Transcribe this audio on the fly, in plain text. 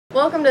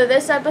Welcome to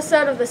this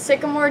episode of the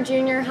Sycamore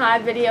Junior High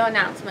video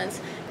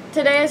announcements.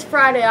 Today is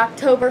Friday,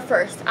 October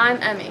 1st.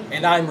 I'm Emmy.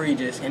 And I'm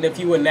Regis. And if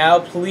you would now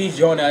please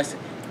join us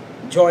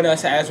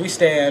as we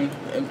stand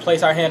and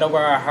place our hand over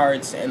our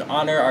hearts and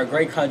honor our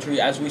great country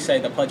as we say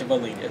the Pledge of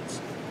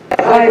Allegiance.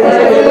 I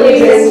pledge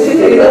allegiance to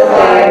the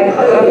flag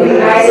of the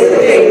United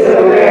States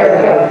of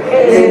America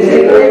and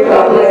to the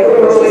republic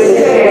for which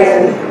it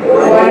stands,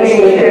 one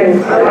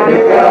nation,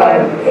 under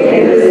God,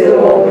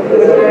 indivisible,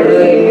 with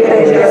liberty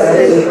and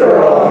justice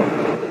for all.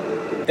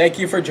 Thank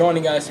you for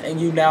joining us,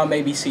 and you now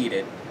may be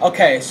seated.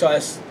 Okay, so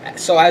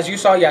as you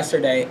saw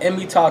yesterday,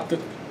 Emmy talked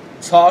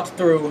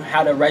through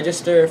how to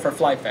register for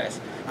Flight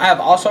Fest. I have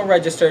also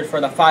registered for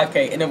the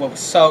 5K, and it was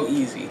so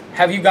easy.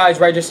 Have you guys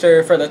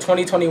registered for the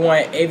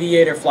 2021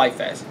 Aviator Flight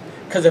Fest?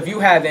 Because if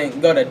you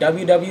haven't, go to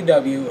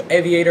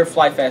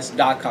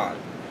www.aviatorflightfest.com.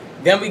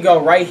 Then we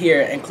go right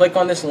here and click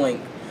on this link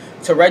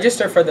to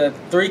register for the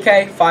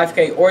 3K,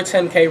 5K, or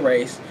 10K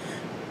race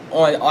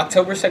on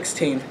October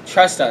 16th.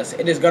 Trust us,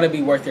 it is going to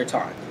be worth your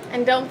time.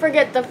 And don't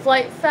forget the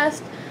Flight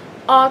Fest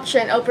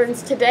auction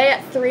opens today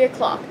at 3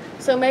 o'clock.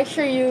 So make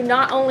sure you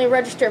not only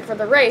register for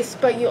the race,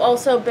 but you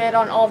also bid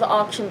on all the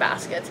auction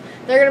baskets.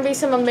 There are going to be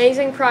some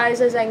amazing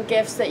prizes and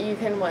gifts that you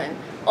can win.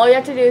 All you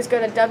have to do is go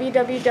to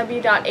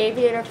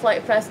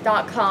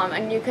www.aviatorflightfest.com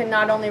and you can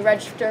not only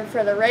register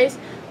for the race,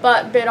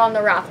 but bid on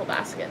the raffle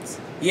baskets.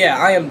 Yeah,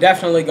 I am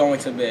definitely going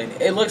to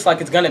bid. It looks like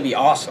it's going to be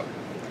awesome.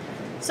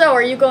 So,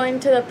 are you going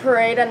to the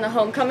parade and the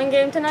homecoming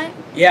game tonight?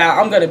 Yeah,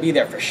 I'm going to be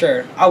there for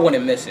sure. I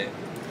wouldn't miss it.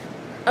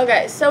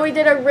 Okay, so we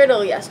did a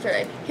riddle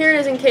yesterday. Here it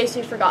is in case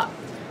you forgot.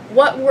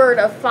 What word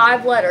of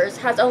 5 letters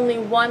has only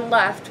one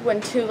left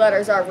when 2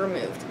 letters are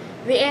removed?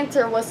 The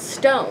answer was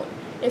stone.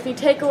 If you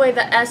take away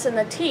the S and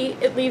the T,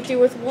 it leaves you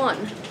with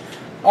 1.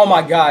 Oh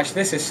my gosh,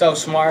 this is so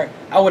smart.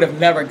 I would have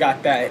never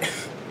got that.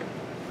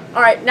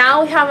 Alright,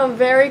 now we have a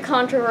very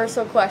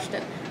controversial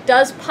question.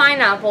 Does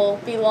pineapple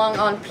belong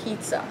on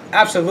pizza?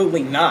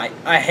 Absolutely not.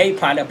 I hate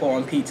pineapple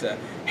on pizza.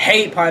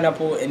 Hate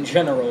pineapple in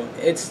general.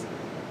 It's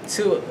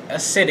too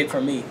acidic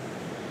for me.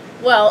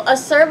 Well, a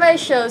survey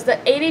shows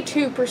that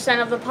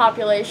 82% of the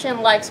population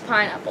likes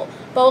pineapple,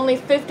 but only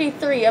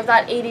 53% of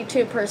that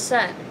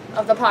 82%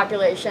 of the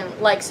population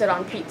likes it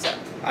on pizza.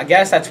 I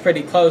guess that's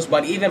pretty close,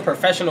 but even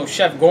professional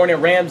chef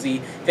Gordon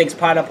Ramsay thinks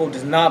pineapple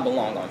does not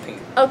belong on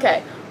pizza.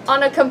 Okay,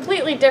 on a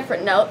completely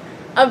different note,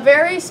 a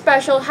very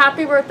special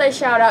happy birthday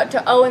shout out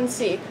to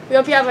ONC. We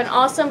hope you have an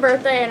awesome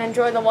birthday and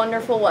enjoy the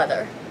wonderful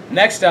weather.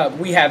 Next up,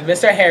 we have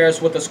Mr.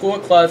 Harris with the school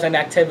clubs and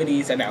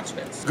activities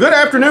announcements. Good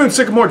afternoon,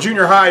 Sycamore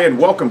Junior High, and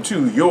welcome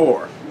to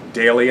your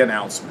daily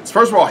announcements.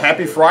 First of all,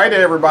 happy Friday,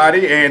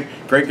 everybody, and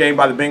great game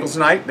by the Bengals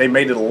tonight. They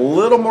made it a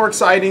little more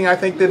exciting, I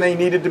think, than they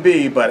needed to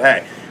be, but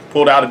hey,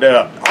 pulled out a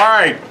dub. All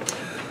right,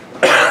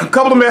 a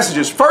couple of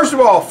messages. First of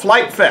all,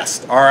 Flight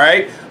Fest, all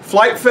right?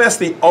 Flight Fest,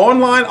 the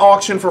online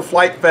auction for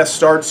Flight Fest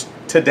starts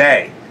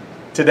today.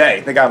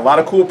 They got a lot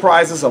of cool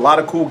prizes, a lot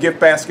of cool gift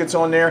baskets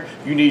on there.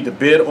 You need to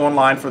bid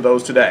online for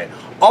those today.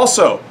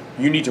 Also,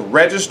 you need to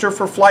register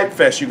for Flight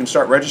Fest. You can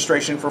start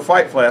registration for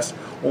Flight Fest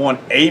on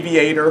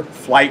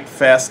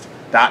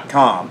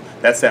aviatorflightfest.com.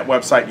 That's that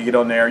website. You get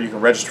on there, you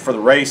can register for the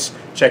race,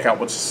 check out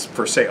what's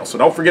for sale. So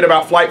don't forget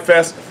about Flight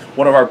Fest,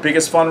 one of our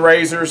biggest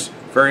fundraisers.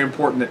 Very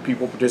important that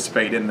people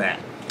participate in that.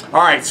 All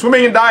right,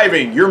 swimming and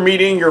diving. Your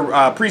meeting, your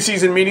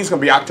preseason meeting is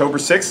going to be October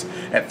 6th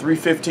at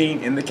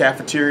 3:15 in the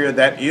cafeteria.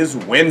 That is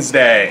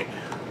Wednesday.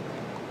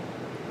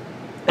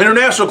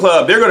 International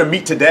Club, they're going to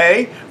meet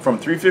today from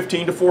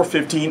 3:15 to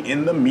 4:15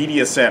 in the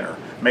Media Center.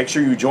 Make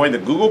sure you join the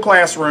Google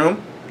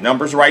Classroom.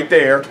 Numbers right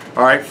there,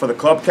 all right, for the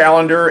club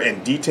calendar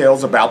and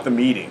details about the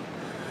meeting.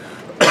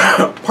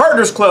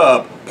 Partners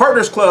Club.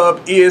 Partners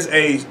Club is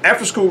a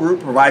after-school group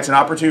that provides an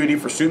opportunity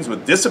for students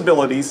with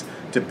disabilities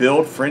to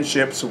build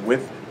friendships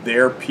with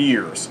their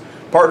peers.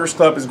 Partners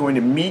Club is going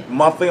to meet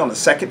monthly on the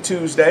second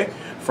Tuesday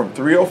from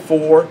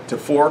 3:04 to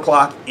 4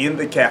 o'clock in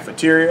the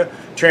cafeteria.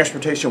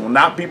 Transportation will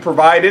not be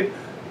provided,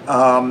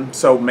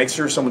 so make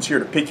sure someone's here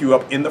to pick you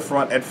up in the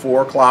front at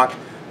 4 o'clock.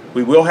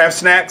 We will have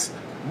snacks,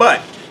 but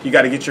you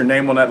got to get your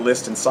name on that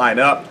list and sign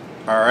up.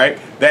 All right,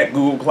 that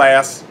Google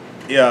Class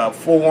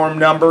form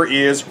number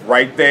is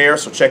right there,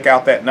 so check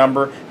out that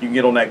number. You can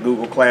get on that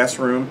Google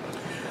Classroom.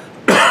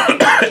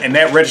 And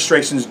that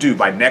registration is due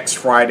by next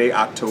Friday,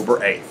 October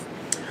 8th.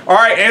 All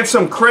right, and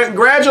some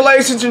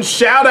congratulations and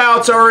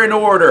shout-outs are in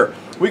order.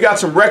 We got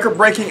some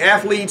record-breaking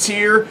athletes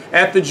here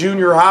at the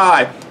junior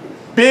high.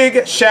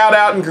 Big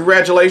shout-out and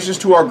congratulations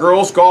to our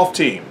girls golf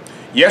team.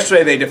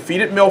 Yesterday, they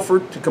defeated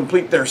Milford to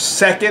complete their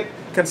second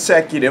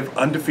consecutive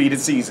undefeated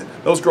season.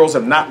 Those girls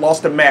have not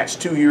lost a match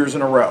 2 years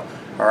in a row.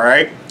 All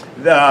right,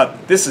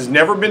 this has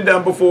never been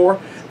done before.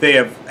 They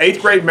have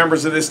 8th grade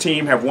members of this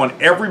team have won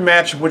every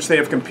match in which they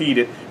have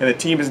competed, and the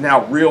team has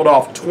now reeled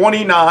off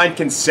 29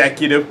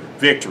 consecutive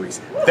victories.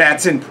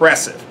 That's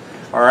impressive.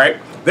 All right,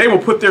 they will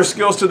put their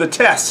skills to the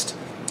test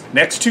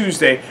next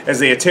Tuesday as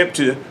they attempt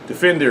to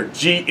defend their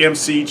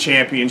GMC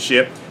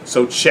championship.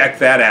 So check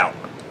that out.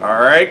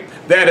 All right,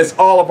 that is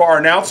all of our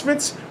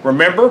announcements.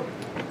 Remember,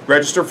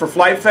 register for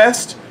Flight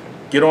Fest.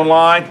 get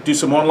online, do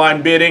some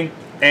online bidding,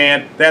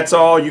 and that's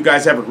all. You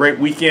guys have a great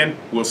weekend.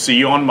 We'll see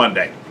you on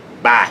Monday.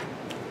 Bye.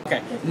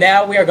 Okay,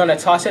 now we are going to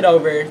toss it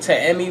over to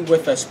Emmy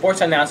with the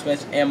sports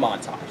announcements and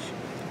montage.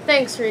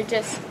 Thanks,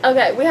 Regis.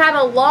 Okay, we had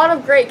a lot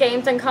of great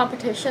games and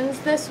competitions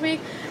this week,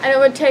 and it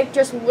would take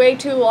just way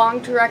too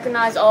long to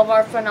recognize all of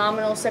our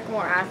phenomenal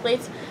Sycamore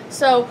athletes.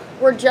 So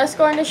we're just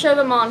going to show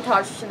the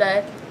montage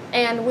today,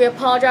 and we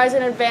apologize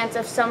in advance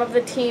if some of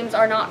the teams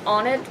are not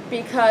on it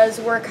because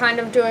we're kind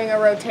of doing a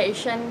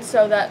rotation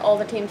so that all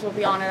the teams will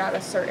be on it at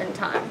a certain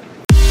time.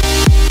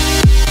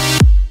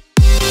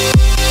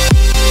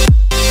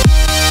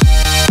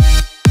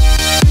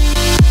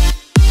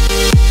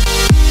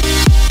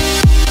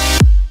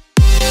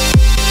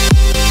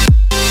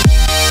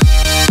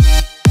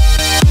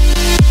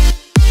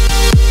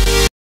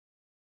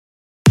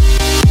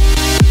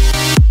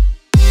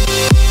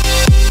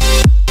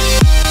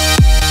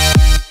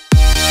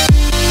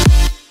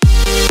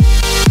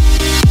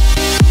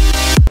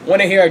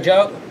 Want to hear a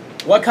joke?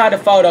 What kind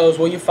of photos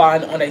will you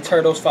find on a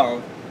turtle's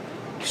phone?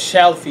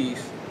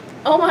 Selfies.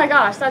 Oh my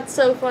gosh, that's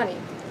so funny.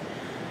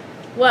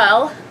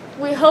 Well,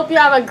 we hope you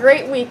have a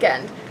great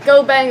weekend.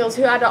 Go Bengals,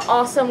 who had an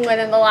awesome win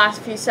in the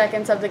last few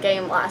seconds of the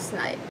game last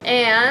night.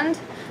 And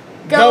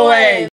go A's!